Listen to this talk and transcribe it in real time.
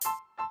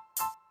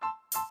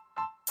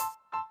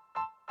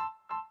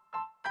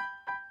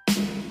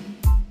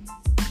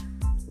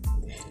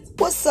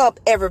What's up,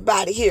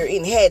 everybody here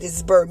in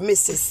Hattiesburg,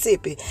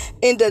 Mississippi,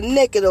 in the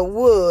neck of the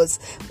woods,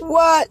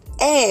 what,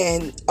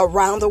 and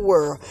around the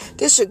world?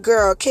 This your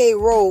girl, K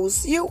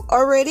Rose. You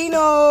already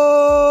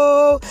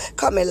know.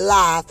 Coming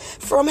live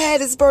from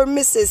Hattiesburg,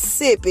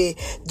 Mississippi,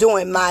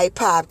 doing my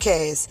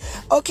podcast.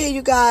 Okay,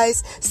 you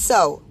guys,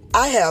 so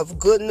I have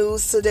good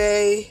news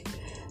today.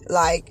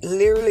 Like,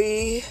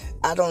 literally,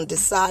 I done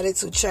decided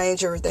to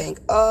change everything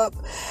up.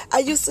 I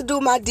used to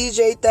do my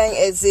DJ thing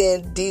as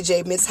in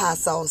DJ Miss Hot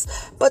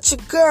Sauce. But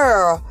your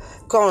girl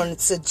going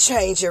to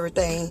change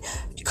everything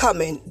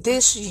coming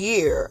this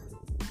year.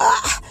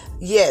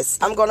 Yes,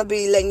 I'm going to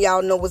be letting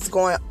y'all know what's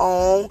going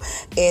on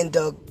in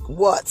the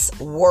what's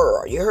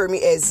world. You heard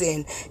me, as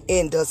in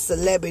the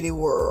celebrity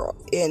world,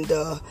 in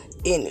the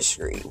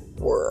industry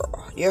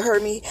world. You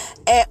heard me?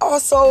 And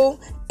also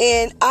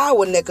in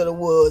our neck of the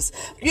woods,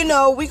 you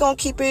know, we gonna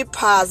keep it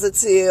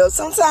positive.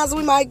 Sometimes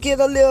we might get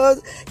a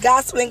little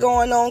gospeling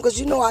going on, because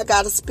you know I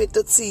gotta spit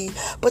the tea.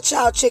 But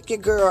y'all check your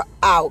girl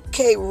out,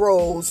 K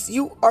Rose.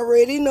 You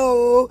already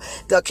know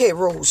the K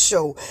Rose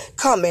show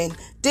coming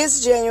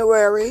this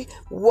January.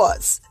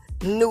 What's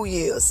New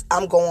Year's?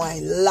 I'm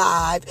going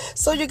live,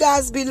 so you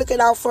guys be looking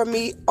out for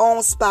me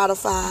on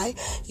Spotify.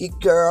 Your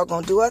girl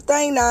gonna do her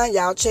thing now.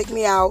 Y'all check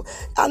me out.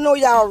 I know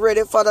y'all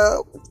ready for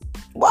the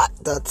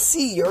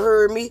tea, you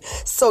heard me?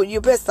 So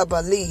you best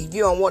believe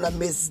you don't want to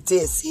miss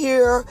this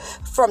here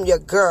from your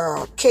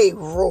girl, K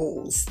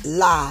Rose,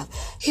 live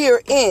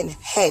here in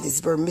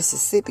Hattiesburg,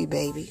 Mississippi,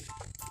 baby.